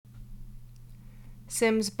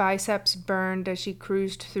Sim's biceps burned as she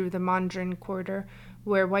cruised through the Mondrin quarter,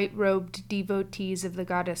 where white-robed devotees of the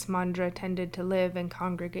goddess Mandra tended to live and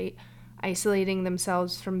congregate, isolating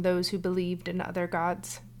themselves from those who believed in other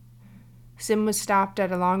gods. Sim was stopped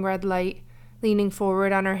at a long red light, leaning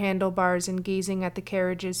forward on her handlebars and gazing at the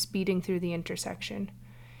carriages speeding through the intersection.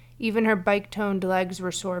 Even her bike-toned legs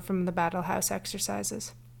were sore from the Battle House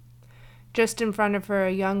exercises. Just in front of her,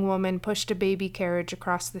 a young woman pushed a baby carriage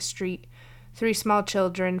across the street. 3 small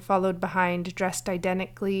children followed behind, dressed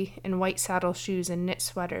identically in white saddle shoes and knit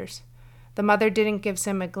sweaters. The mother didn't give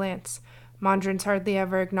Sim a glance. Mondrins hardly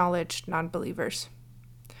ever acknowledged non-believers.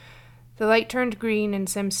 The light turned green and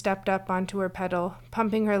Sim stepped up onto her pedal,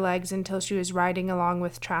 pumping her legs until she was riding along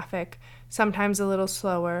with traffic, sometimes a little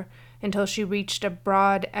slower, until she reached a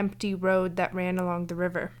broad, empty road that ran along the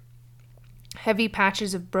river. Heavy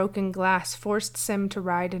patches of broken glass forced Sim to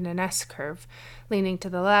ride in an S-curve, leaning to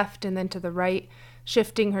the left and then to the right,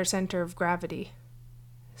 shifting her center of gravity.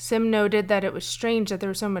 Sim noted that it was strange that there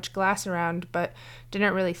was so much glass around, but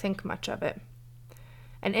didn't really think much of it.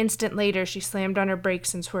 An instant later, she slammed on her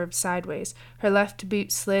brakes and swerved sideways. Her left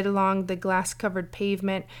boot slid along the glass-covered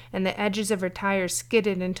pavement, and the edges of her tires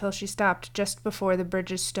skidded until she stopped just before the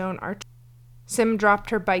bridge's stone arch. Sim dropped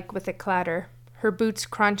her bike with a clatter. Her boots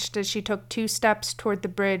crunched as she took 2 steps toward the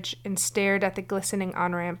bridge and stared at the glistening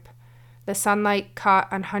on-ramp. The sunlight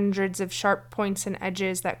caught on hundreds of sharp points and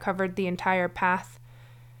edges that covered the entire path.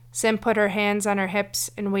 Sim put her hands on her hips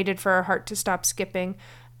and waited for her heart to stop skipping.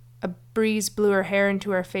 A breeze blew her hair into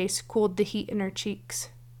her face, cooled the heat in her cheeks.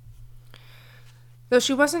 Though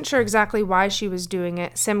she wasn't sure exactly why she was doing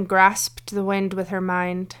it, Sim grasped the wind with her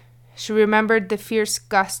mind. She remembered the fierce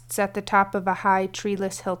gusts at the top of a high,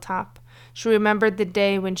 treeless hilltop. She remembered the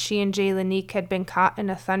day when she and Jay Lanique had been caught in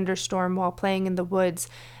a thunderstorm while playing in the woods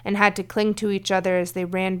and had to cling to each other as they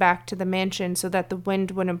ran back to the mansion so that the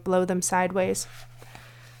wind wouldn't blow them sideways.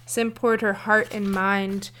 Sim poured her heart and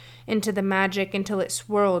mind into the magic until it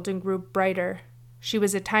swirled and grew brighter. She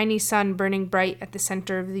was a tiny sun burning bright at the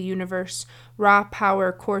center of the universe. Raw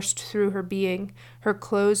power coursed through her being. Her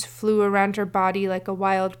clothes flew around her body like a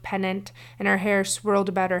wild pennant, and her hair swirled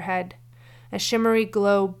about her head. A shimmery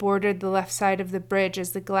glow bordered the left side of the bridge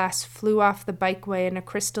as the glass flew off the bikeway in a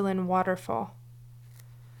crystalline waterfall.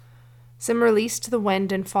 Sim released the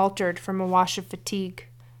wind and faltered from a wash of fatigue.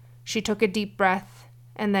 She took a deep breath,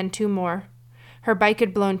 and then 2 more. Her bike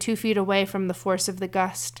had blown 2 feet away from the force of the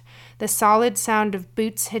gust. The solid sound of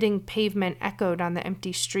boots hitting pavement echoed on the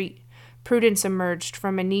empty street. Prudence emerged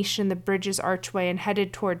from a niche in the bridge's archway and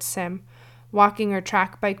headed towards Sim, walking her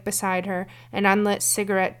track bike beside her, an unlit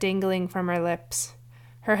cigarette dangling from her lips.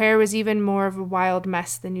 Her hair was even more of a wild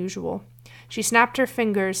mess than usual. She snapped her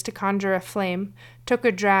fingers to conjure a flame, took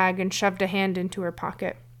a drag, and shoved a hand into her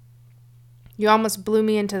pocket. "You almost blew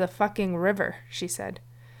me into the fucking river," she said.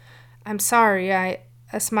 "I'm sorry,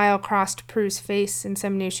 A smile crossed Prue's face, and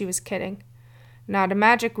Sim knew she was kidding. "Not a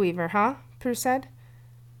magic weaver, huh?" Prue said.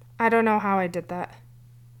 "I don't know how I did that."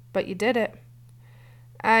 "But you did it."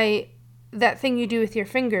 That thing you do with your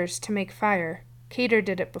fingers to make fire. Cater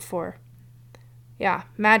did it before." "Yeah,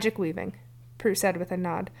 magic weaving," Prue said with a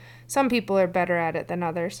nod. "Some people are better at it than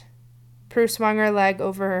others." Prue swung her leg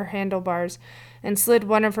over her handlebars and slid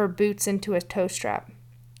one of her boots into a toe strap.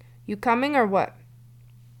 "You coming or what?"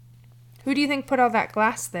 "Who do you think put all that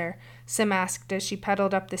glass there?" Sim asked as she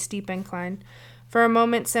pedaled up the steep incline. For a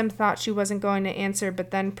moment Sim thought she wasn't going to answer,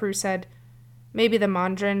 but then Prue said, "Maybe the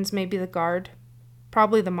Mondrins, maybe the guard."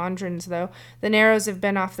 "Probably the Mondrins, though. The Narrows have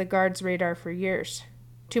been off the guard's radar for years.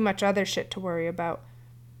 Too much other shit to worry about.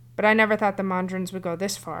 But I never thought the Mondrins would go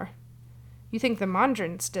this far." "You think the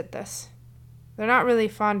Mondrins did this?" "They're not really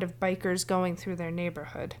fond of bikers going through their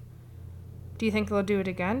neighborhood." "Do you think they'll do it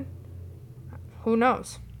again?" "Who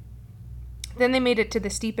knows?" Then they made it to the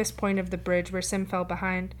steepest point of the bridge where Sim fell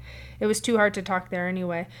behind. It was too hard to talk there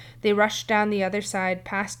anyway. They rushed down the other side,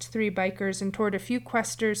 past 3 bikers, and toward a few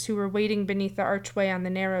questers who were waiting beneath the archway on the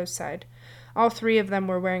Narrows side. All 3 of them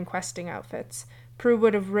were wearing questing outfits. Prue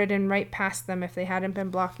would have ridden right past them if they hadn't been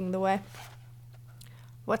blocking the way.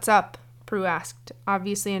 "What's up?" Prue asked,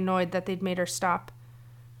 obviously annoyed that they'd made her stop.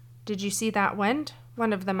 "Did you see that wind?"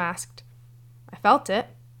 one of them asked. "I felt it."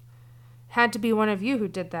 "Had to be one of you who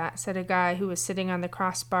did that," said a guy who was sitting on the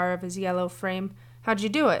crossbar of his yellow frame. "How'd you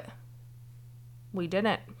do it?" "We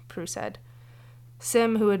didn't," Prue said.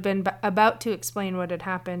 Sim, who had been about to explain what had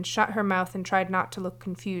happened, shut her mouth and tried not to look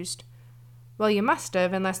confused. "Well, you must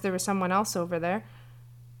have, unless there was someone else over there."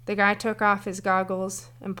 The guy took off his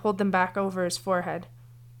goggles and pulled them back over his forehead.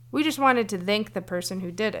 "We just wanted to thank the person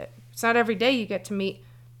who did it. It's not every day you get to meet—"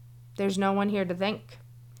 "There's no one here to thank."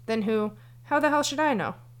 "Then who? How the hell should I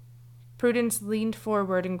know? Prudence leaned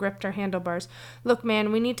forward and gripped her handlebars. Look,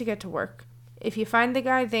 man, we need to get to work. If you find the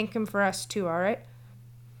guy, thank him for us too, all right?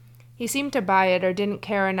 He seemed to buy it or didn't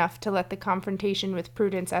care enough to let the confrontation with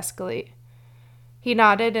Prudence escalate. He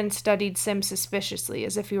nodded and studied Sim suspiciously,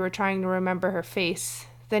 as if he were trying to remember her face.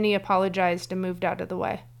 Then he apologized and moved out of the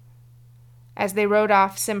way. As they rode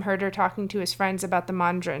off, Sim heard her talking to his friends about the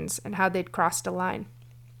Mondrons and how they'd crossed a line.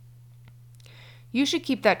 You should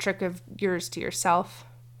keep that trick of yours to yourself,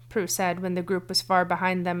 Prue said when the group was far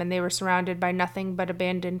behind them and they were surrounded by nothing but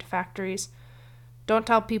abandoned factories. Don't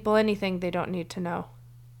tell people anything they don't need to know.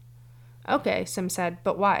 Okay, Sim said,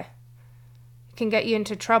 but why? It can get you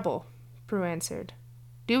into trouble, Prue answered.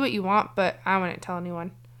 Do what you want, but I wouldn't tell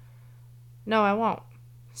anyone. No, I won't.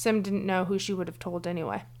 Sim didn't know who she would have told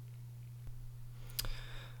anyway.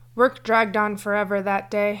 Work dragged on forever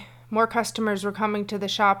that day. More customers were coming to the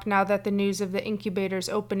shop now that the news of the incubator's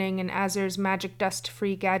opening and Azur's magic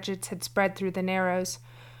dust-free gadgets had spread through the Narrows.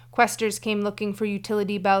 Questers came looking for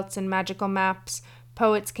utility belts and magical maps.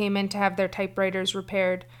 Poets came in to have their typewriters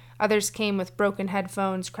repaired. Others came with broken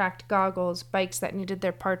headphones, cracked goggles, bikes that needed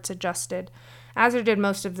their parts adjusted. Azur did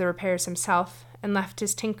most of the repairs himself and left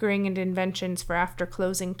his tinkering and inventions for after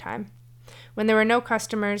closing time. When there were no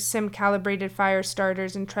customers, Sim calibrated fire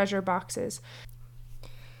starters and treasure boxes.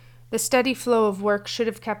 The steady flow of work should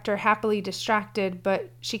have kept her happily distracted, but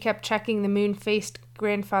she kept checking the moon-faced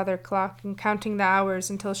grandfather clock and counting the hours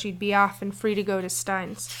until she'd be off and free to go to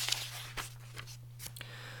Stein's.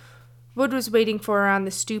 Wood was waiting for her on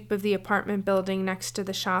the stoop of the apartment building next to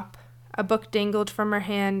the shop. A book dangled from her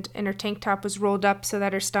hand, and her tank top was rolled up so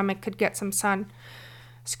that her stomach could get some sun.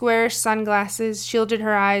 Squarish sunglasses shielded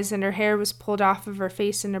her eyes, and her hair was pulled off of her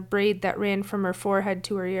face in a braid that ran from her forehead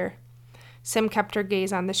to her ear. Sim kept her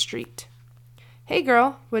gaze on the street. Hey,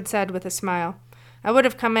 girl, Wood said with a smile. I would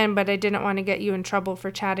have come in, but I didn't want to get you in trouble for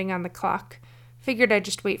chatting on the clock. Figured I'd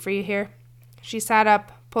just wait for you here. She sat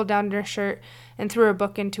up, pulled down her shirt, and threw her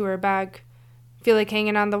book into her bag. Feel like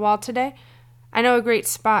hanging on the wall today? I know a great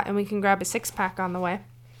spot, and we can grab a six-pack on the way.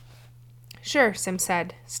 Sure, Sim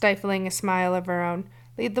said, stifling a smile of her own.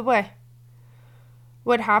 Lead the way.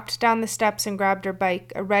 Wood hopped down the steps and grabbed her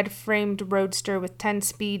bike, a red-framed roadster with 10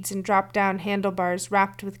 speeds and drop-down handlebars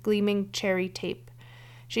wrapped with gleaming cherry tape.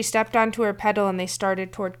 She stepped onto her pedal and they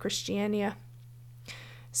started toward Christiania.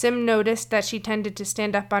 Sim noticed that she tended to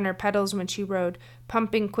stand up on her pedals when she rode,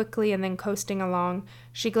 pumping quickly and then coasting along.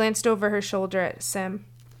 She glanced over her shoulder at Sim.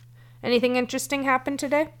 Anything interesting happened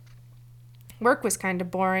today? Work was kind of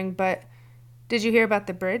boring, but did you hear about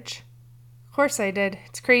the bridge? Of course I did.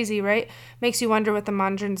 It's crazy, right? Makes you wonder what the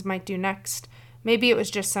Mondrons might do next. Maybe it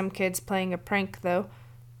was just some kids playing a prank, though.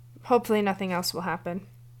 Hopefully nothing else will happen.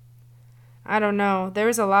 I don't know. There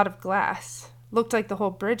was a lot of glass. Looked like the whole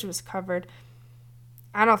bridge was covered.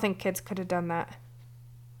 I don't think kids could have done that.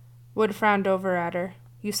 Wood frowned over at her.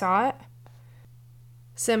 You saw it?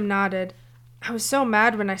 Sim nodded. I was so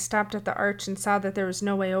mad when I stopped at the arch and saw that there was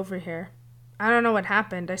no way over here. I don't know what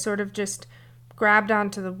happened. I sort of just grabbed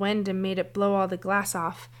onto the wind and made it blow all the glass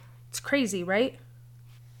off. It's crazy, right?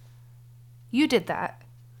 You did that.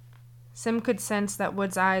 Sim could sense that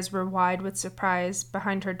Wood's eyes were wide with surprise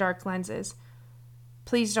behind her dark lenses.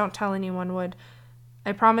 Please don't tell anyone, Wood.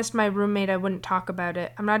 I promised my roommate I wouldn't talk about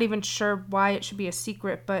it. I'm not even sure why it should be a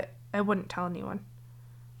secret, but I wouldn't tell anyone.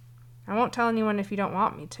 I won't tell anyone if you don't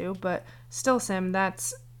want me to, but still, Sim,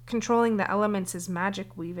 that's controlling the elements is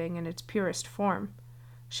magic weaving in its purest form.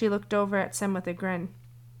 She looked over at Sim with a grin.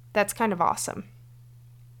 That's kind of awesome.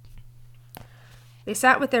 They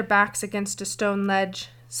sat with their backs against a stone ledge,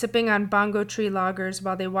 sipping on bongo tree lagers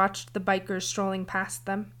while they watched the bikers strolling past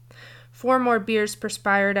them. 4 more beers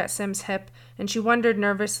perspired at Sim's hip, and she wondered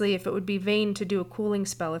nervously if it would be vain to do a cooling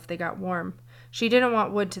spell if they got warm. She didn't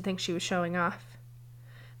want Wood to think she was showing off.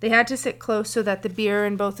 They had to sit close so that the beer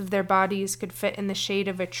in both of their bodies could fit in the shade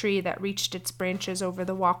of a tree that reached its branches over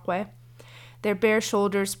the walkway. Their bare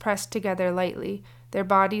shoulders pressed together lightly, their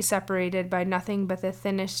bodies separated by nothing but the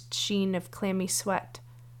thinnest sheen of clammy sweat.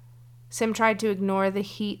 Sim tried to ignore the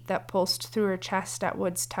heat that pulsed through her chest at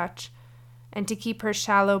Wood's touch, and to keep her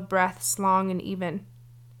shallow breaths long and even.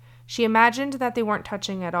 She imagined that they weren't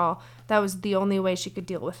touching at all. That was the only way she could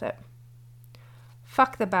deal with it.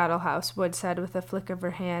 Fuck the Battle House, Wood said with a flick of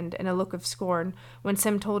her hand and a look of scorn when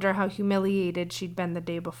Sim told her how humiliated she'd been the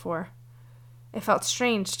day before. It felt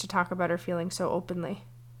strange to talk about her feelings so openly.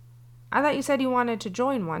 I thought you said you wanted to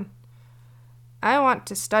join one. I want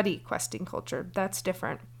to study questing culture. That's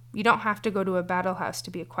different. You don't have to go to a battle house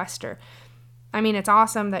to be a quester. I mean, it's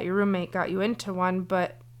awesome that your roommate got you into one,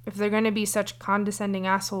 but if they're going to be such condescending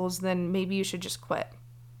assholes, then maybe you should just quit.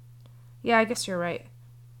 Yeah, I guess you're right.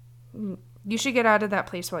 You should get out of that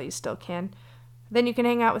place while you still can. Then you can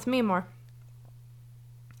hang out with me more.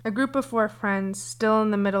 A group of 4 friends, still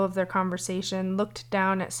in the middle of their conversation, looked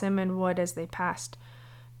down at Sim and Wood as they passed.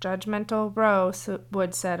 "Judgmental bro,"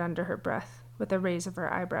 Wood said under her breath, with a raise of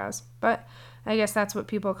her eyebrows. "But I guess that's what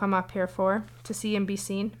people come up here for, to see and be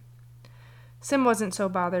seen." Sim wasn't so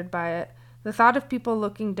bothered by it. The thought of people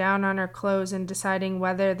looking down on her clothes and deciding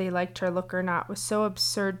whether they liked her look or not was so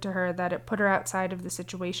absurd to her that it put her outside of the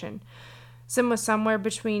situation. Sim was somewhere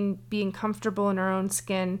between being comfortable in her own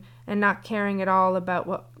skin and not caring at all about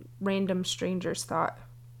what random strangers thought.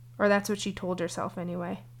 Or that's what she told herself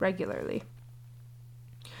anyway, regularly.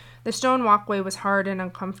 The stone walkway was hard and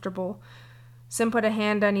uncomfortable. Sim put a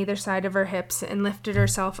hand on either side of her hips and lifted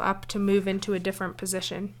herself up to move into a different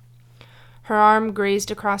position. Her arm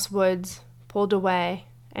grazed across Wood's, pulled away,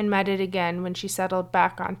 and met it again when she settled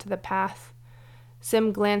back onto the path.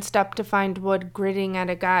 Sim glanced up to find Wood gritting at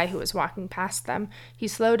a guy who was walking past them. He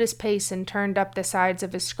slowed his pace and turned up the sides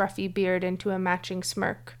of his scruffy beard into a matching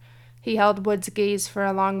smirk. He held Wood's gaze for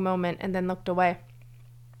a long moment and then looked away.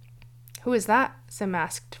 "Who is that?" Sim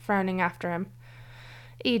asked, frowning after him.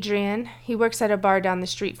 "Adrian. He works at a bar down the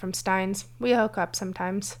street from Stein's. We hook up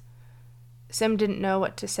sometimes." Sim didn't know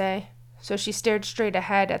what to say, so she stared straight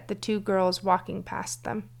ahead at the 2 girls walking past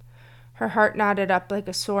them. Her heart knotted up like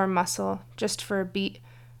a sore muscle, just for a beat,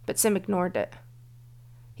 but Sim ignored it.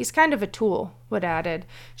 "He's kind of a tool," Wood added.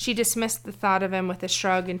 She dismissed the thought of him with a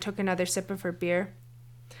shrug and took another sip of her beer.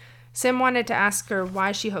 Sim wanted to ask her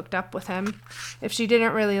why she hooked up with him, if she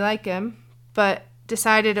didn't really like him, but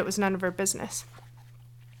decided it was none of her business.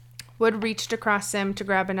 Wood reached across Sim to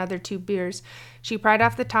grab another 2 beers. She pried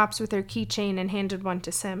off the tops with her keychain and handed one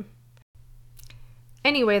to Sim.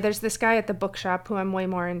 "Anyway, there's this guy at the bookshop who I'm way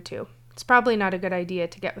more into. It's probably not a good idea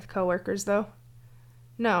to get with coworkers, though."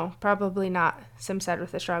 "No, probably not," Sim said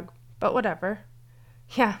with a shrug. "But whatever."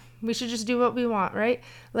 "Yeah, we should just do what we want, right?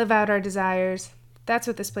 Live out our desires. That's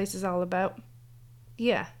what this place is all about."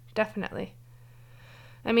 "Yeah, definitely."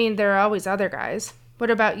 "I mean, there are always other guys.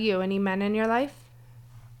 What about you? Any men in your life?"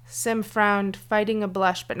 Sim frowned, fighting a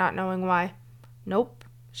blush but not knowing why. "Nope,"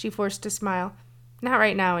 she forced a smile. "Not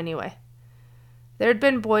right now, anyway." There had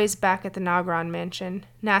been boys back at the Nagron mansion,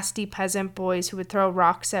 nasty peasant boys who would throw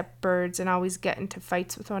rocks at birds and always get into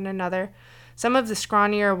fights with one another. Some of the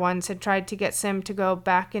scrawnier ones had tried to get Sim to go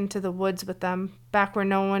back into the woods with them, back where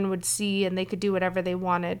no one would see and they could do whatever they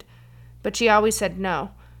wanted. But she always said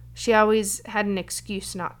no. She always had an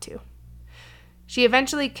excuse not to. She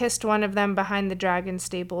eventually kissed one of them behind the dragon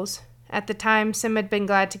stables. At the time, Sim had been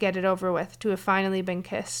glad to get it over with, to have finally been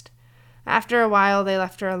kissed. After a while, they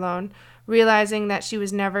left her alone, realizing that she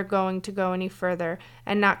was never going to go any further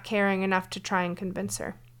and not caring enough to try and convince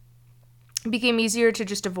her. It became easier to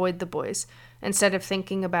just avoid the boys, instead of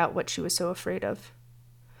thinking about what she was so afraid of.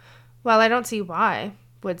 "Well, I don't see why,"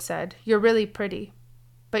 Wood said. "You're really pretty.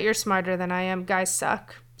 But you're smarter than I am. Guys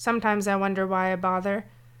suck. Sometimes I wonder why I bother."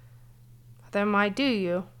 "Then why do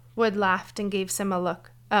you?" Wood laughed and gave Sim a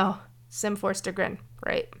look. "Oh," Sim forced a grin.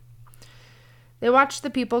 "Right." They watched the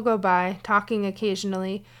people go by, talking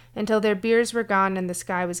occasionally, until their beers were gone and the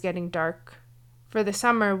sky was getting dark. For the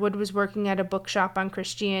summer, Wood was working at a bookshop on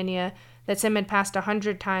Christiania that Sim had passed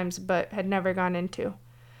 100 times but had never gone into.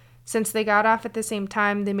 Since they got off at the same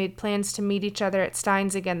time, they made plans to meet each other at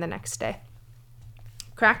Stein's again the next day.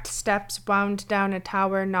 Cracked steps wound down a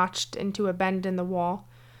tower notched into a bend in the wall.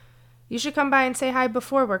 "You should come by and say hi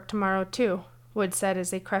before work tomorrow, too," Wood said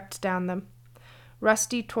as they crept down them.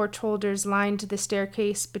 Rusty torch holders lined the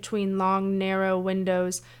staircase between long, narrow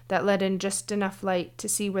windows that let in just enough light to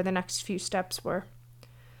see where the next few steps were.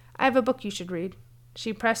 "I have a book you should read."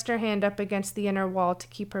 She pressed her hand up against the inner wall to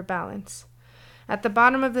keep her balance. At the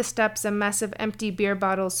bottom of the steps, a mess of empty beer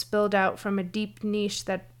bottles spilled out from a deep niche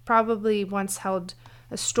that probably once held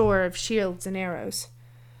a store of shields and arrows.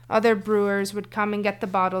 Other brewers would come and get the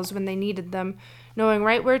bottles when they needed them, knowing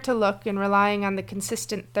right where to look and relying on the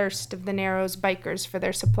consistent thirst of the Narrows bikers for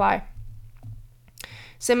their supply.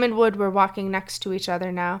 Sim and Wood were walking next to each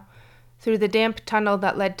other now, through the damp tunnel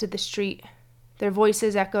that led to the street. Their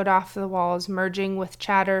voices echoed off the walls, merging with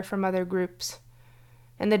chatter from other groups.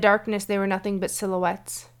 In the darkness, they were nothing but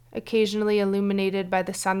silhouettes, occasionally illuminated by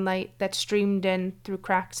the sunlight that streamed in through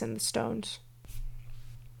cracks in the stones.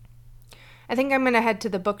 "I think I'm going to head to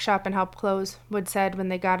the bookshop and help close," Wood said when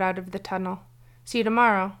they got out of the tunnel. "See you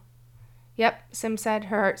tomorrow." "Yep," Sim said,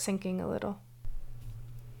 her heart sinking a little.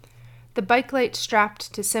 The bike light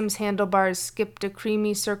strapped to Sim's handlebars skipped a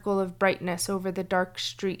creamy circle of brightness over the dark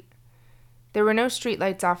street. There were no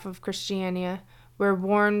streetlights off of Christiania, where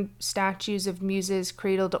worn statues of muses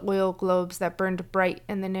cradled oil globes that burned bright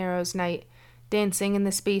in the Narrows night, dancing in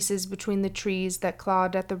the spaces between the trees that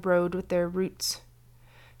clawed at the road with their roots.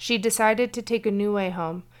 She decided to take a new way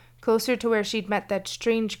home, closer to where she'd met that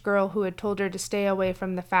strange girl who had told her to stay away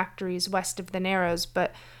from the factories west of the Narrows,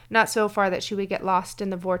 but not so far that she would get lost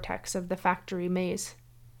in the vortex of the factory maze.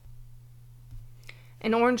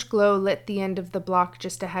 An orange glow lit the end of the block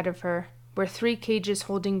just ahead of her, where 3 cages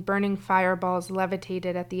holding burning fireballs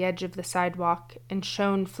levitated at the edge of the sidewalk and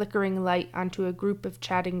shone flickering light onto a group of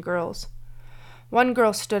chatting girls. One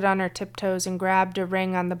girl stood on her tiptoes and grabbed a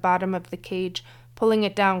ring on the bottom of the cage, pulling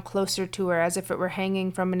it down closer to her as if it were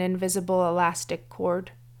hanging from an invisible elastic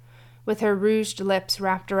cord. With her rouged lips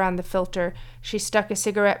wrapped around the filter, she stuck a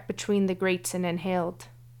cigarette between the grates and inhaled.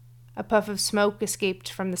 A puff of smoke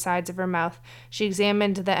escaped from the sides of her mouth. She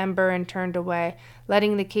examined the ember and turned away,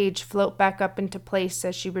 letting the cage float back up into place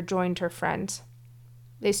as she rejoined her friends.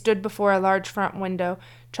 They stood before a large front window,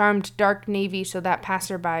 charmed dark navy so that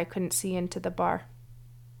passerby couldn't see into the bar.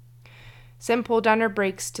 Sim pulled on her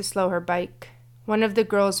brakes to slow her bike. One of the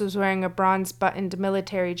girls was wearing a bronze-buttoned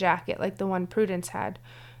military jacket like the one Prudence had.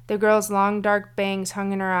 The girl's long dark bangs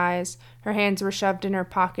hung in her eyes, her hands were shoved in her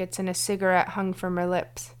pockets, and a cigarette hung from her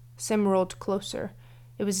lips. Sim rolled closer.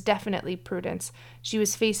 It was definitely Prudence. She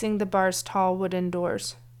was facing the bar's tall wooden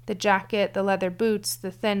doors. The jacket, the leather boots,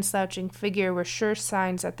 the thin slouching figure were sure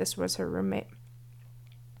signs that this was her roommate.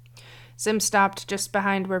 Sim stopped just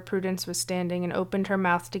behind where Prudence was standing and opened her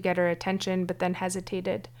mouth to get her attention, but then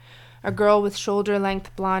hesitated. A girl with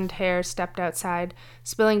shoulder-length blonde hair stepped outside,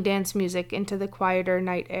 spilling dance music into the quieter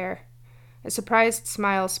night air. A surprised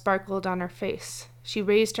smile sparkled on her face. She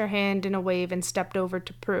raised her hand in a wave and stepped over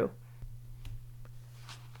to Prue.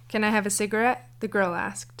 "Can I have a cigarette?" the girl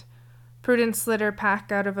asked. Prudence slid her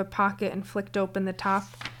pack out of a pocket and flicked open the top.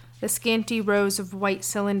 The scanty rows of white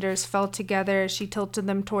cylinders fell together as she tilted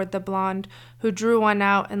them toward the blonde, who drew one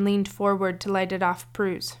out and leaned forward to light it off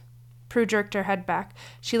Prue's. Prue jerked her head back.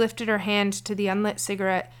 She lifted her hand to the unlit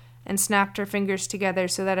cigarette and snapped her fingers together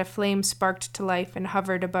so that a flame sparked to life and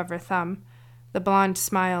hovered above her thumb. The blonde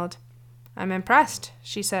smiled. "I'm impressed,"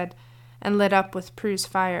 she said, and lit up with Prue's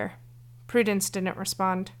fire. Prudence didn't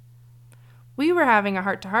respond. "We were having a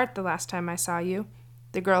heart-to-heart the last time I saw you,"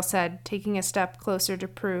 the girl said, taking a step closer to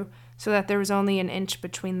Prue so that there was only an inch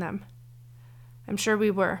between them. "I'm sure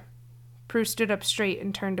we were." Prue stood up straight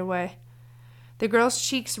and turned away. The girl's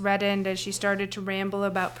cheeks reddened as she started to ramble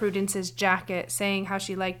about Prudence's jacket, saying how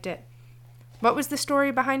she liked it. "What was the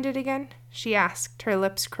story behind it again?" she asked, her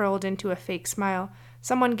lips curled into a fake smile.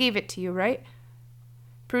 "Someone gave it to you, right?"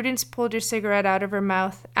 Prudence pulled her cigarette out of her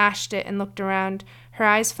mouth, ashed it, and looked around. Her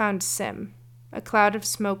eyes found Sim. A cloud of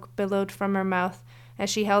smoke billowed from her mouth as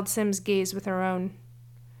she held Sim's gaze with her own.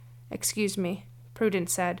 "Excuse me,"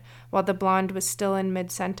 Prudence said, while the blonde was still in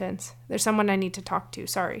mid-sentence. "There's someone I need to talk to,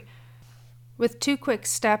 sorry." With 2 quick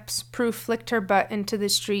steps, Prue flicked her butt into the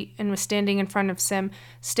street and was standing in front of Sim,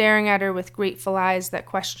 staring at her with grateful eyes that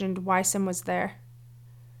questioned why Sim was there.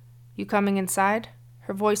 "You coming inside?"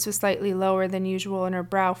 Her voice was slightly lower than usual and her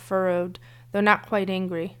brow furrowed, though not quite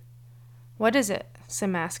angry. "What is it?"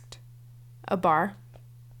 Sim asked. "A bar."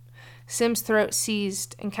 Sim's throat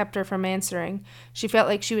seized and kept her from answering. She felt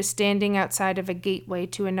like she was standing outside of a gateway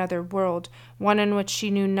to another world, one in which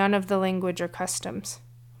she knew none of the language or customs.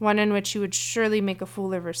 One in which she would surely make a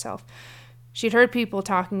fool of herself. She'd heard people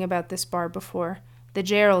talking about this bar before. The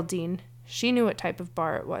Geraldine. She knew what type of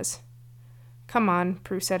bar it was. "Come on,"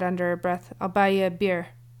 Prue said under her breath. "I'll buy you a beer."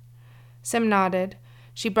 Sim nodded.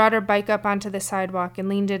 She brought her bike up onto the sidewalk and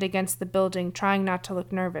leaned it against the building, trying not to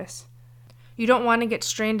look nervous. "You don't want to get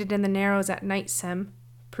stranded in the Narrows at night, Sim,"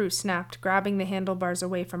 Prue snapped, grabbing the handlebars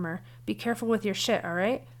away from her. "Be careful with your shit, all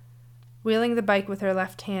right?" Wheeling the bike with her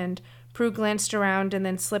left hand, Prue glanced around and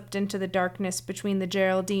then slipped into the darkness between the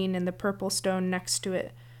Geraldine and the purple stone next to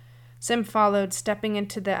it. Sim followed, stepping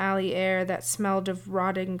into the alley air that smelled of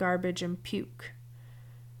rotting garbage and puke.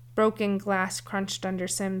 Broken glass crunched under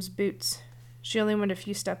Sim's boots. She only went a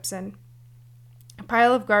few steps in. A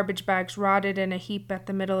pile of garbage bags rotted in a heap at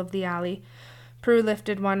the middle of the alley. Prue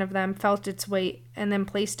lifted one of them, felt its weight, and then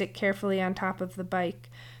placed it carefully on top of the bike.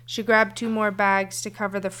 She grabbed 2 more bags to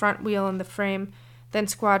cover the front wheel and the frame, then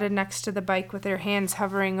squatted next to the bike with her hands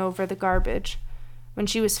hovering over the garbage. When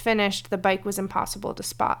she was finished, the bike was impossible to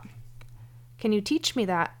spot. "Can you teach me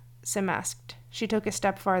that?" Sim asked. She took a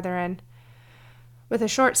step farther in. With a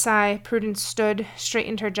short sigh, Prudence stood,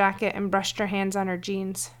 straightened her jacket, and brushed her hands on her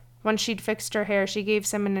jeans. Once she'd fixed her hair, she gave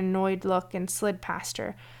Sim an annoyed look and slid past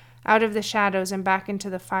her, out of the shadows and back into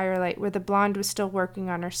the firelight where the blonde was still working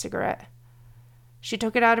on her cigarette. She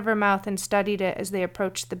took it out of her mouth and studied it as they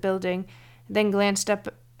approached the building, then glanced up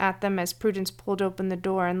at them as Prudence pulled open the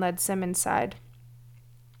door and led Sim inside.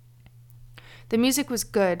 The music was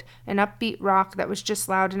good, an upbeat rock that was just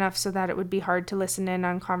loud enough so that it would be hard to listen in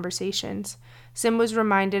on conversations. Sim was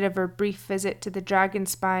reminded of her brief visit to the Dragon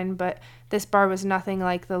Spine, but this bar was nothing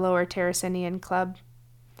like the Lower Terracinian Club.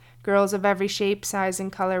 Girls of every shape, size,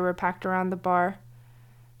 and color were packed around the bar.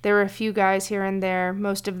 There were a few guys here and there,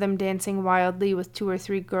 most of them dancing wildly with 2 or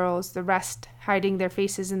 3 girls, the rest hiding their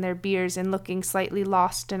faces in their beers and looking slightly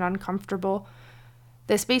lost and uncomfortable.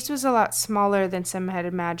 The space was a lot smaller than Sim had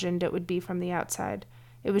imagined it would be from the outside.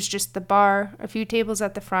 It was just the bar, a few tables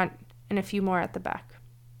at the front, and a few more at the back.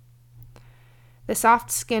 The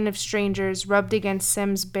soft skin of strangers rubbed against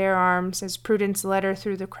Sim's bare arms as Prudence led her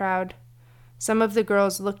through the crowd. Some of the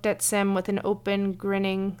girls looked at Sim with an open,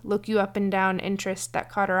 grinning, look-you-up-and-down interest that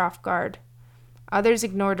caught her off guard. Others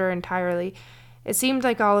ignored her entirely. It seemed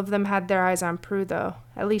like all of them had their eyes on Prue, though,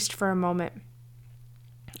 at least for a moment.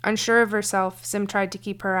 Unsure of herself, Sim tried to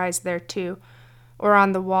keep her eyes there, too, or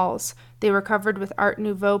on the walls. They were covered with Art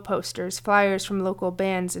Nouveau posters, flyers from local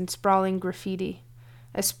bands, and sprawling graffiti.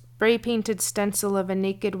 A spray-painted stencil of a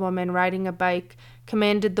naked woman riding a bike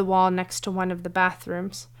commanded the wall next to one of the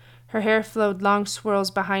bathrooms. Her hair flowed long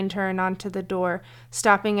swirls behind her and onto the door,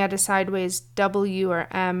 stopping at a sideways W or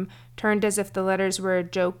M, turned as if the letters were a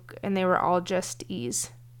joke, and they were all just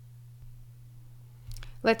E's.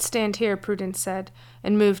 "Let's stand here," Prudence said,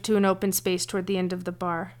 and moved to an open space toward the end of the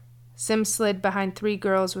bar. Sim slid behind 3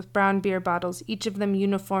 girls with brown beer bottles, each of them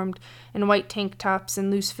uniformed in white tank tops and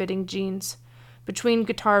loose-fitting jeans. Between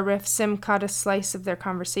guitar riffs, Sim caught a slice of their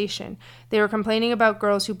conversation. They were complaining about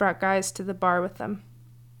girls who brought guys to the bar with them.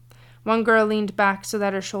 One girl leaned back so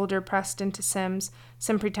that her shoulder pressed into Sim's.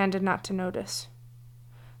 Sim pretended not to notice.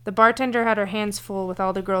 The bartender had her hands full with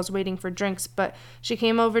all the girls waiting for drinks, but she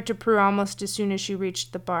came over to Prue almost as soon as she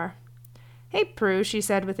reached the bar. "Hey, Prue," she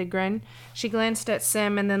said with a grin. She glanced at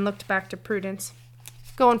Sim and then looked back to Prudence.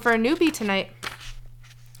 "Going for a newbie tonight."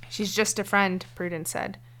 "She's just a friend," Prudence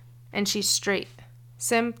said. "And she's straight.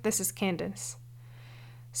 Sim, this is Candace."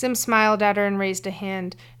 Sim smiled at her and raised a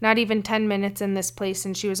hand. Not even 10 minutes in this place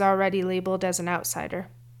and she was already labeled as an outsider.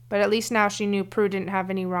 But at least now she knew Prue didn't have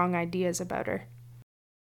any wrong ideas about her.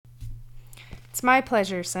 "It's my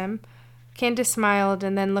pleasure, Sim." Candace smiled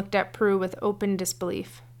and then looked at Prue with open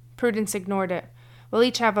disbelief. Prudence ignored it. "We'll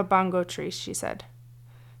each have a bongo tree," she said.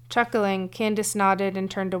 Chuckling, Candace nodded and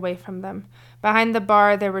turned away from them. Behind the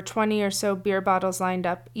bar, there were 20 or so beer bottles lined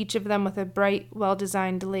up, each of them with a bright,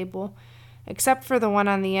 well-designed label, except for the one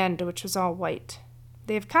on the end, which was all white.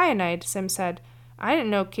 "They have kyanide," Sim said. "I didn't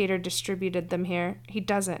know Cater distributed them here." "He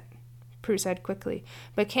doesn't," Prue said quickly.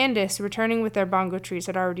 But Candace, returning with their bongo trees,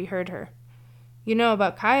 had already heard her. "You know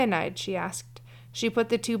about kyanide?" she asked. She put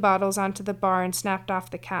the 2 bottles onto the bar and snapped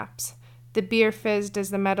off the caps. The beer fizzed as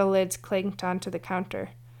the metal lids clanked onto the counter.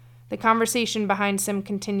 The conversation behind Sim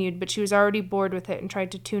continued, but she was already bored with it and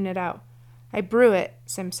tried to tune it out. "I brew it,"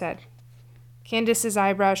 Sim said. Candace's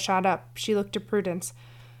eyebrows shot up. She looked to Prudence.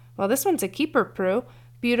 "Well, this one's a keeper, Prue.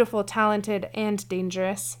 Beautiful, talented, and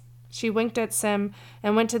dangerous." She winked at Sim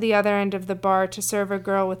and went to the other end of the bar to serve a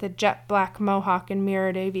girl with a jet-black mohawk and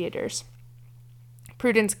mirrored aviators.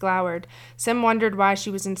 Prudence glowered. Sim wondered why she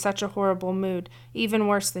was in such a horrible mood, even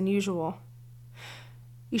worse than usual.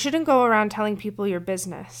 "You shouldn't go around telling people your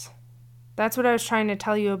business." "That's what I was trying to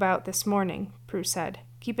tell you about this morning," Prue said.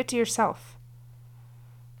 "Keep it to yourself."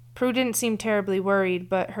 Prue didn't seem terribly worried,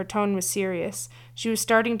 but her tone was serious. She was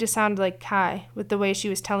starting to sound like Kai, with the way she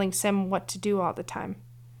was telling Sim what to do all the time.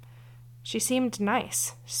 "She seemed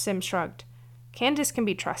nice," Sim shrugged. "Candace can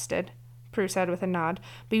be trusted," Prue said with a nod,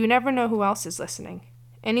 "but you never know who else is listening.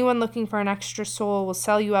 Anyone looking for an extra soul will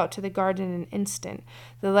sell you out to the guard in an instant.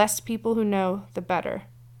 The less people who know, the better.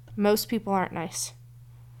 Most people aren't nice."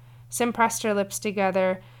 Sim pressed her lips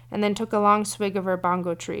together and then took a long swig of her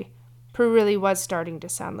bongo tree. Prue really was starting to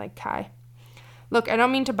sound like Kai. "Look, I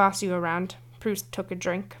don't mean to boss you around." Prue took a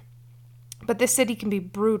drink. "But this city can be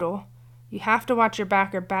brutal. You have to watch your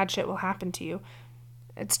back or bad shit will happen to you.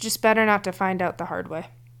 It's just better not to find out the hard way."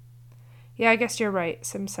 "Yeah, I guess you're right,"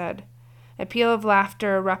 Sim said. A peal of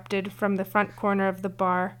laughter erupted from the front corner of the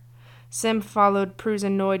bar. Sim followed Prue's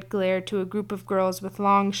annoyed glare to a group of girls with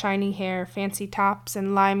long, shiny hair, fancy tops,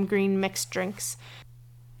 and lime green mixed drinks.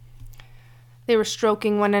 They were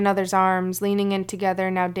stroking one another's arms, leaning in together,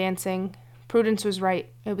 now dancing. Prudence was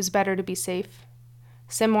right. It was better to be safe.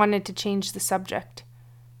 Sim wanted to change the subject.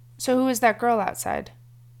 "So who is that girl outside?"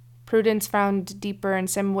 Prudence frowned deeper, and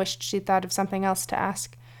Sim wished she'd thought of something else to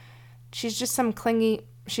ask. "She's just some clingy—"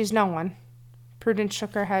 "She's no one." Prudence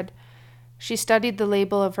shook her head. She studied the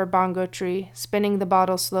label of her bongo tree, spinning the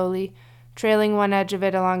bottle slowly, trailing one edge of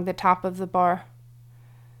it along the top of the bar.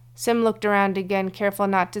 Sim looked around again, careful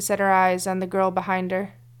not to set her eyes on the girl behind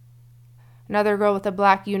her. Another girl with a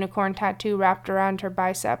black unicorn tattoo wrapped around her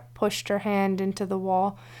bicep pushed her hand into the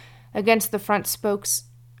wall against the front spokes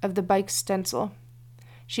of the bike's stencil.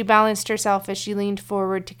 She balanced herself as she leaned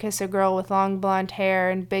forward to kiss a girl with long blonde hair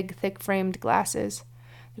and big, thick-framed glasses.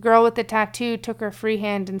 The girl with the tattoo took her free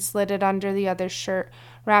hand and slid it under the other's shirt,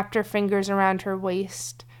 wrapped her fingers around her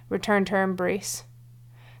waist, returned her embrace.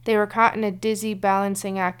 They were caught in a dizzy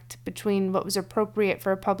balancing act between what was appropriate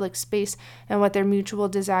for a public space and what their mutual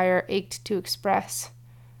desire ached to express.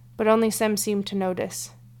 But only Sim seemed to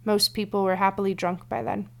notice. Most people were happily drunk by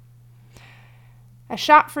then. "A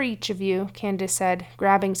shot for each of you," Candace said,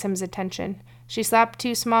 grabbing Sim's attention. She slapped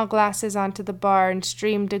 2 small glasses onto the bar and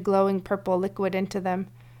streamed a glowing purple liquid into them.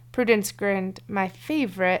 Prudence grinned. "My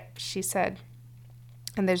favorite," she said.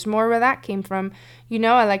 "And there's more where that came from. You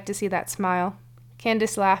know I like to see that smile."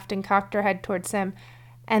 Candace laughed and cocked her head toward Sim.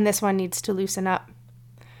 "And this one needs to loosen up."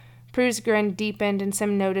 Prue's grin deepened, and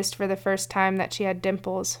Sim noticed for the first time that she had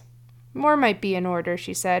dimples. "More might be in order,"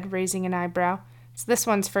 she said, raising an eyebrow. "It's this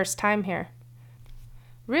one's first time here."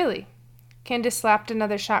 "Really?" Candace slapped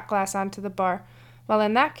another shot glass onto the bar. "Well,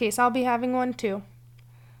 in that case, I'll be having one too."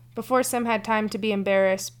 Before Sim had time to be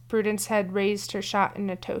embarrassed, Prudence had raised her shot in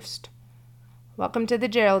a toast. "Welcome to the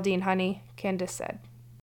Geraldine, honey," Candace said.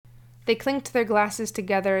 They clinked their glasses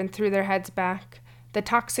together and threw their heads back. The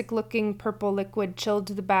toxic-looking purple liquid chilled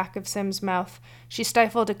the back of Sim's mouth. She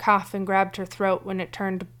stifled a cough and grabbed her throat when it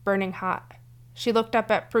turned burning hot. She looked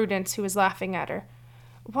up at Prudence, who was laughing at her.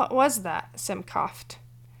 "What was that?" Sim coughed.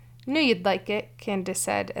 "Knew you'd like it," Candace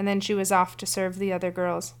said, and then she was off to serve the other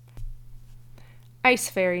girls. "Ice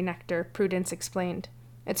fairy nectar," Prudence explained.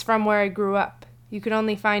 "It's from where I grew up. You can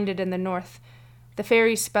only find it in the north. The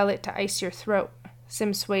fairies spell it to ice your throat."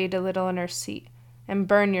 Sim swayed a little in her seat. "And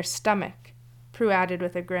burn your stomach," Prue added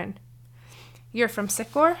with a grin. "You're from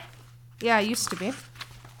Sycor?" "Yeah, I used to be."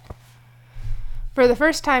 For the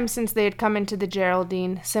first time since they had come into the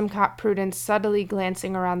Geraldine, Sim caught Prudence subtly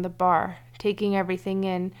glancing around the bar, taking everything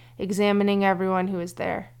in, examining everyone who was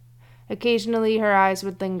there. Occasionally her eyes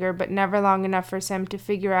would linger, but never long enough for Sim to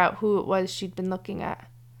figure out who it was she'd been looking at.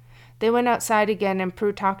 They went outside again, and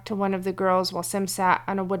Prue talked to one of the girls while Sim sat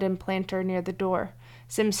on a wooden planter near the door.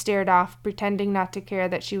 Sim stared off, pretending not to care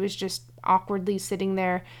that she was just awkwardly sitting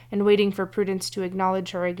there and waiting for Prudence to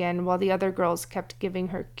acknowledge her again, while the other girls kept giving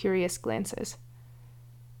her curious glances.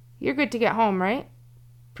 "You're good to get home, right?"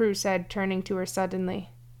 Prue said, turning to her suddenly.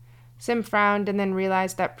 Sim frowned and then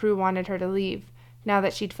realized that Prue wanted her to leave, now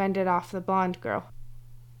that she'd fended off the blonde girl.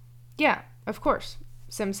 "Yeah, of course,"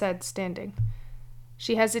 Sim said, standing.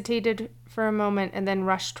 She hesitated for a moment and then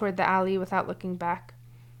rushed toward the alley without looking back.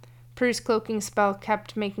 Prue's cloaking spell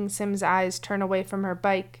kept making Sim's eyes turn away from her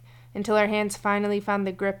bike until her hands finally found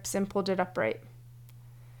the grips and pulled it upright.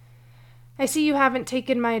 "I see you haven't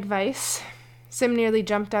taken my advice." Sim nearly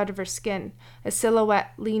jumped out of her skin. A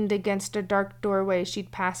silhouette leaned against a dark doorway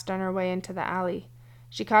she'd passed on her way into the alley.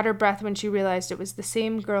 She caught her breath when she realized it was the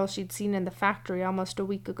same girl she'd seen in the factory almost a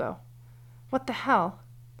week ago. "What the hell?"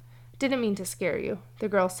 "Didn't mean to scare you," the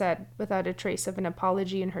girl said, without a trace of an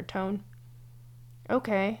apology in her tone.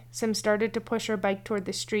 "Okay." Sim started to push her bike toward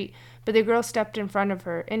the street, but the girl stepped in front of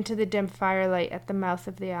her, into the dim firelight at the mouth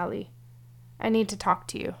of the alley. "I need to talk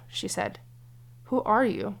to you," she said. "Who are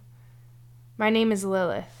you?" "My name is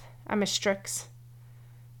Lilith. I'm a Strix."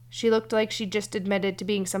 She looked like she'd just admitted to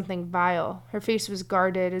being something vile. Her face was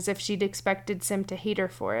guarded, as if she'd expected Sim to hate her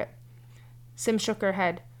for it. Sim shook her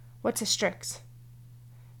head. "What's a Strix?"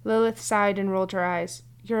 Lilith sighed and rolled her eyes.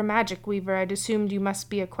 "You're a magic weaver. I'd assumed you must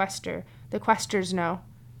be a quester. The questers know."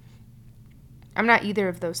 "I'm not either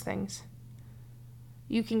of those things."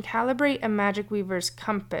 "You can calibrate a magic weaver's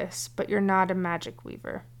compass, but you're not a magic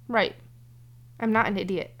weaver." "Right. I'm not an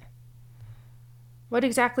idiot." "What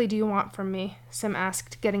exactly do you want from me?" Sim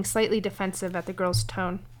asked, getting slightly defensive at the girl's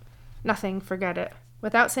tone. "Nothing, forget it."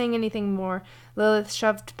 Without saying anything more, Lilith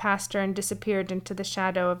shoved past her and disappeared into the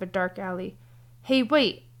shadow of a dark alley. "Hey,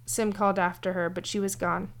 wait!" Sim called after her, but she was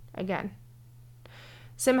gone, again.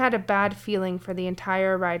 Sim had a bad feeling for the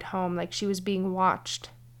entire ride home, like she was being watched.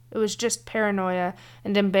 It was just paranoia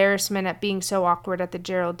and embarrassment at being so awkward at the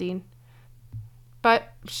Geraldine.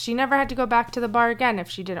 But she never had to go back to the bar again if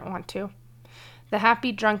she didn't want to. The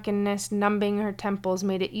happy drunkenness numbing her temples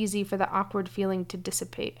made it easy for the awkward feeling to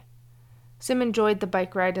dissipate. Sim enjoyed the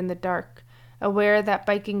bike ride in the dark, aware that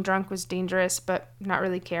biking drunk was dangerous, but not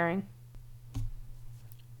really caring.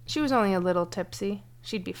 She was only a little tipsy.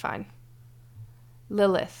 She'd be fine.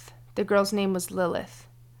 "Lilith," The girl's name was Lilith.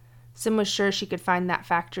 Sim was sure she could find that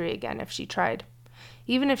factory again if she tried.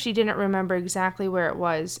 Even if she didn't remember exactly where it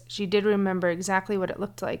was, she did remember exactly what it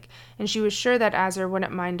looked like, and she was sure that Azur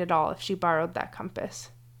wouldn't mind at all if she borrowed that compass.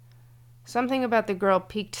 Something about the girl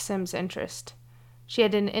piqued Sim's interest. She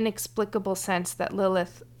had an inexplicable sense that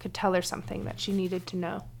Lilith could tell her something that she needed to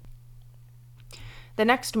know. The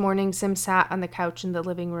next morning, Sim sat on the couch in the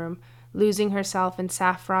living room, losing herself in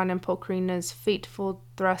Saffron and Polkrina's fateful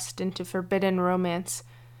thrust into forbidden romance,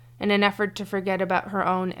 in an effort to forget about her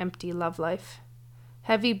own empty love life.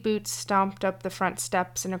 Heavy boots stomped up the front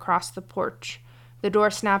steps and across the porch. The door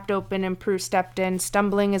snapped open and Prue stepped in,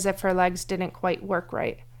 stumbling as if her legs didn't quite work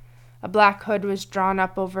right. A black hood was drawn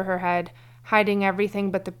up over her head, hiding everything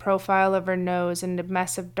but the profile of her nose and a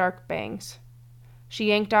mess of dark bangs. She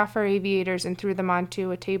yanked off her aviators and threw them onto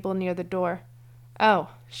a table near the door. "Oh,"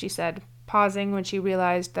 she said, pausing when she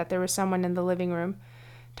realized that there was someone in the living room.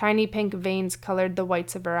 Tiny pink veins colored the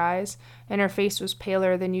whites of her eyes, and her face was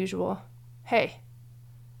paler than usual. "Hey."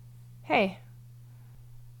 "Hey."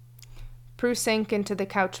 Prue sank into the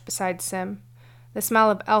couch beside Sim. The smell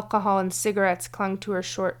of alcohol and cigarettes clung to her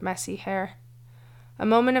short, messy hair. A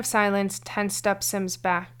moment of silence tensed up Sim's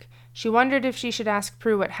back. She wondered if she should ask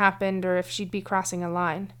Prue what happened or if she'd be crossing a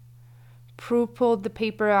line. Prue pulled the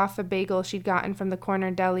paper off a bagel she'd gotten from the corner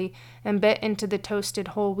deli and bit into the toasted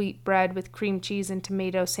whole wheat bread with cream cheese and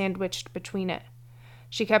tomato sandwiched between it.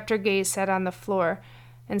 She kept her gaze set on the floor,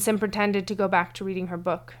 and Sim pretended to go back to reading her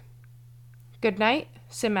book. "Good night?"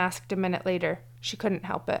 Sim asked a minute later. She couldn't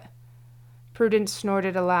help it. Prudence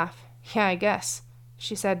snorted a laugh. "Yeah, I guess,"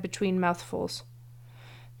 she said between mouthfuls.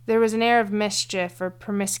 There was an air of mischief or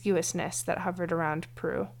promiscuousness that hovered around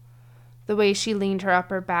Prue. The way she leaned her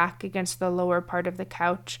upper back against the lower part of the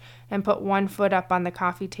couch and put one foot up on the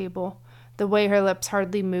coffee table, the way her lips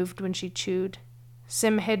hardly moved when she chewed.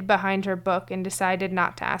 Sim hid behind her book and decided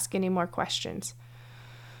not to ask any more questions.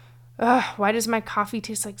 "Ugh, why does my coffee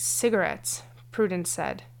taste like cigarettes?" Prudence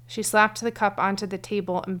said. She slapped the cup onto the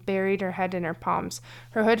table and buried her head in her palms.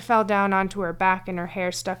 Her hood fell down onto her back and her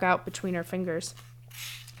hair stuck out between her fingers.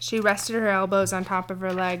 She rested her elbows on top of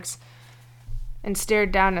her legs and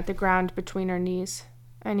stared down at the ground between her knees.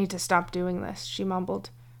 "I need to stop doing this," she mumbled.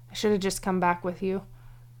 "I should have just come back with you."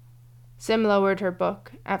 Sim lowered her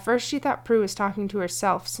book. At first she thought Prue was talking to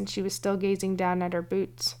herself since she was still gazing down at her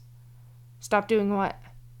boots. "Stop doing what?"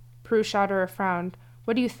 Prue shot her a frown.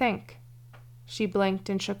 "What do you think?" She blinked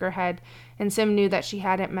and shook her head, and Sim knew that she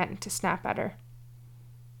hadn't meant to snap at her.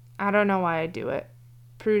 "I don't know why I do it."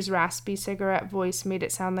 Prue's raspy cigarette voice made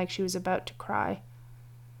it sound like she was about to cry.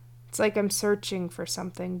 "It's like I'm searching for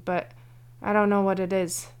something, but I don't know what it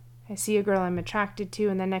is. I see a girl I'm attracted to,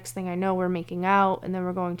 and the next thing I know, we're making out, and then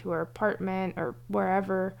we're going to her apartment or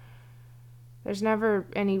wherever. There's never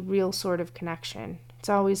any real sort of connection. It's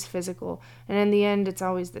always physical, and in the end, it's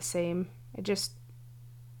always the same.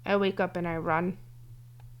 I wake up and I run."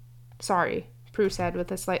 "Sorry," Prue said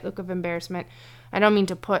with a slight look of embarrassment. "I don't mean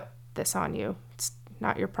to put this on you. It's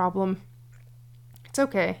not your problem." "It's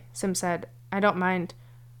okay," Sim said. "I don't mind.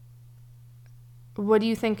 What do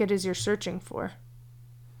you think it is you're searching for?"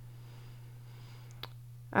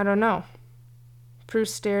 "I don't know." Prue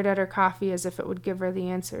stared at her coffee as if it would give her the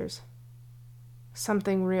answers.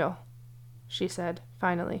 "Something real," she said,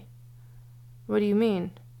 finally. "What do you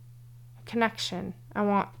mean?" "A connection. I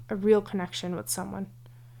want a real connection with someone."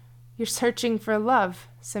 "You're searching for love,"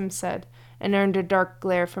 Sim said, and earned a dark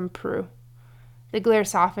glare from Prue. The glare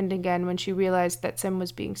softened again when she realized that Sim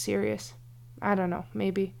was being serious. "I don't know,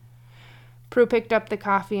 maybe." Prue picked up the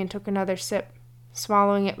coffee and took another sip,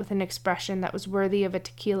 swallowing it with an expression that was worthy of a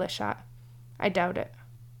tequila shot. "I doubt it."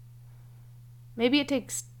 "Maybe it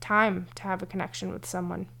takes time to have a connection with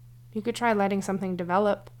someone. You could try letting something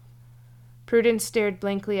develop." Prudence stared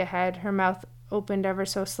blankly ahead, her mouth opened ever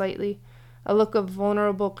so slightly. A look of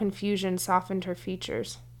vulnerable confusion softened her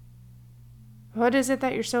features. "What is it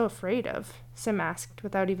that you're so afraid of?" Sim asked,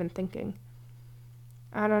 without even thinking.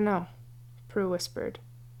 "I don't know," Prue whispered.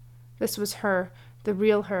 This was her, the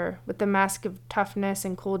real her, with the mask of toughness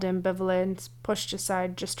and cold ambivalence pushed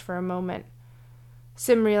aside just for a moment.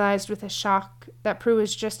 Sim realized with a shock that Prue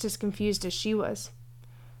was just as confused as she was.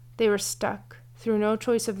 They were stuck, through no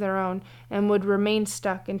choice of their own, and would remain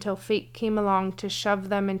stuck until fate came along to shove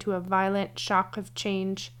them into a violent shock of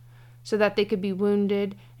change, so that they could be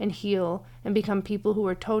wounded and heal and become people who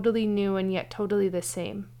were totally new and yet totally the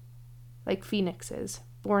same, like phoenixes,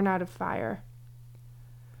 born out of fire.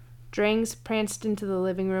 Drangs pranced into the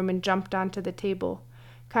living room and jumped onto the table.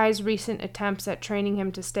 Kai's recent attempts at training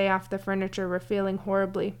him to stay off the furniture were failing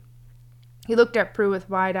horribly. He looked at Prue with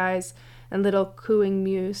wide eyes and little cooing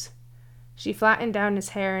mews. She flattened down his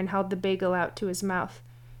hair and held the bagel out to his mouth.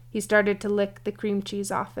 He started to lick the cream cheese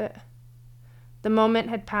off it. The moment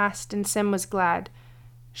had passed, and Sim was glad.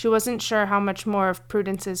 She wasn't sure how much more of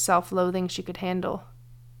Prudence's self-loathing she could handle.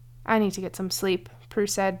 "I need to get some sleep," Prue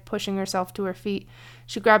said, pushing herself to her feet.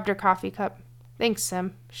 She grabbed her coffee cup. "Thanks,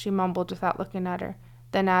 Sim," she mumbled without looking at her,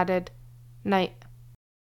 then added, "Night."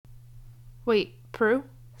 "Wait, Prue?"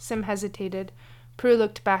 Sim hesitated. Prue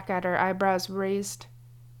looked back at her, eyebrows raised.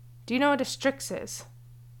 "Do you know what a Strix is?"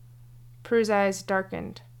 Prue's eyes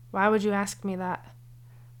darkened. "Why would you ask me that?"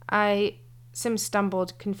 Sim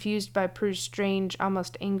stumbled, confused by Prue's strange,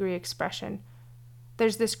 almost angry expression.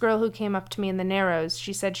 "There's this girl who came up to me in the Narrows.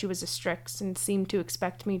 She said she was a Strix, and seemed to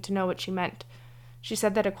expect me to know what she meant. She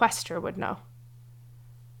said that a quester would know."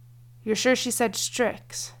 "You're sure she said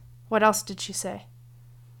Strix? What else did she say?"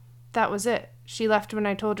 "That was it. She left when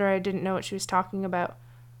I told her I didn't know what she was talking about.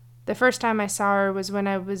 The first time I saw her was when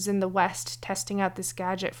I was in the West testing out this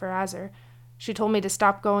gadget for Azur. She told me to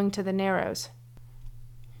stop going to the Narrows."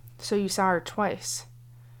 "So you saw her twice."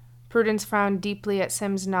 Prudence frowned deeply at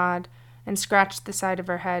Sim's nod and scratched the side of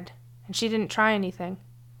her head. "And she didn't try anything."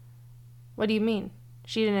 "What do you mean?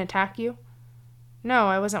 She didn't attack you?" "No,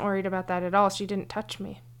 I wasn't worried about that at all. She didn't touch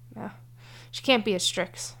me." "She can't be a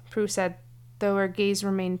Strix," Prue said, though her gaze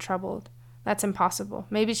remained troubled. "That's impossible.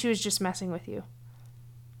 Maybe she was just messing with you."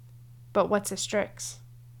 "But what's a Strix?"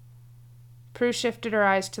 Prue shifted her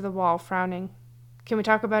eyes to the wall, frowning. "Can we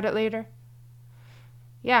talk about it later?"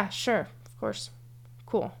 "Yeah, sure, of course."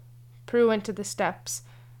 "Cool." Prue went to the steps.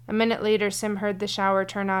 A minute later, Sim heard the shower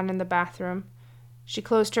turn on in the bathroom. She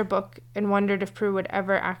closed her book and wondered if Prue would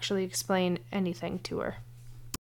ever actually explain anything to her.